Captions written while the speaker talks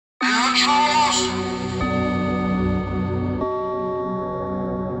Fake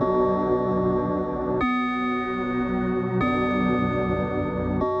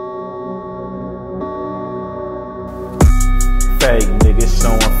niggas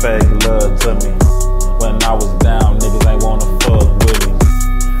showing fake love to me. When I was down, niggas ain't wanna fuck with me.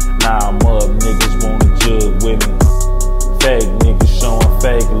 Now I'm up, niggas wanna jug with me. Fake niggas showing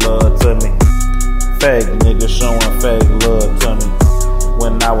fake love to me. Fake niggas showing fake love to me.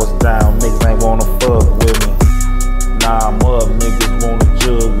 When I was down, niggas ain't wanna fuck with me. Now I'm up, niggas wanna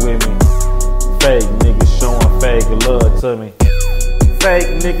jug with me. Fake niggas showing fake love to me. Fake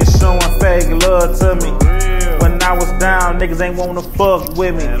niggas showing fake love to me. When I was down, niggas ain't wanna fuck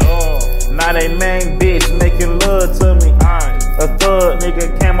with me. Now they main bitch making love to me. A thug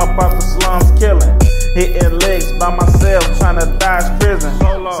nigga came up off the slums killing. Hitting legs by myself, tryna dodge prison.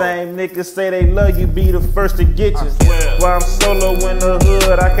 Same niggas say they love you, be the first to get you. While I'm solo in the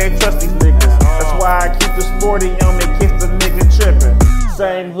hood, I can't trust these niggas. That's why I keep the sporty on me, kiss the nigga tripping.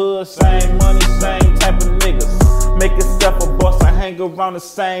 Same hood, same money, same type of niggas. Make yourself a boss, I hang around the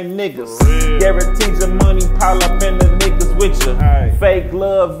same niggas. Guaranteed your money pile up in the niggas with you. Fake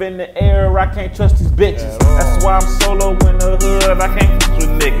love in the air, I can't trust these bitches. That's why I'm solo in the hood, I can't fuck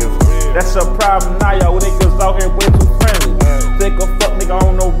with niggas. That's a problem now, y'all niggas out here way too friendly. Think a fuck nigga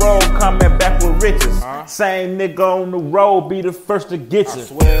on the road, coming back with riches. Same nigga on the road, be the first to get you.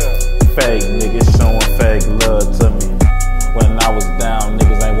 Fake niggas showing fake love to me. When I was down,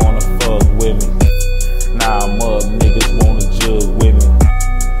 niggas ain't wanna fuck with me. Now I'm up, niggas wanna jug with me.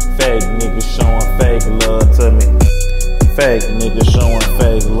 Fake niggas showing fake love to me. Fake niggas showing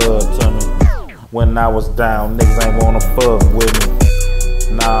fake love to me. When I was down, niggas ain't wanna fuck with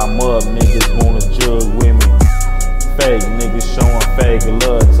me. Now I'm up, niggas wanna jug with me. Fake niggas showing fake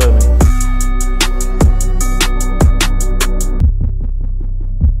love to me.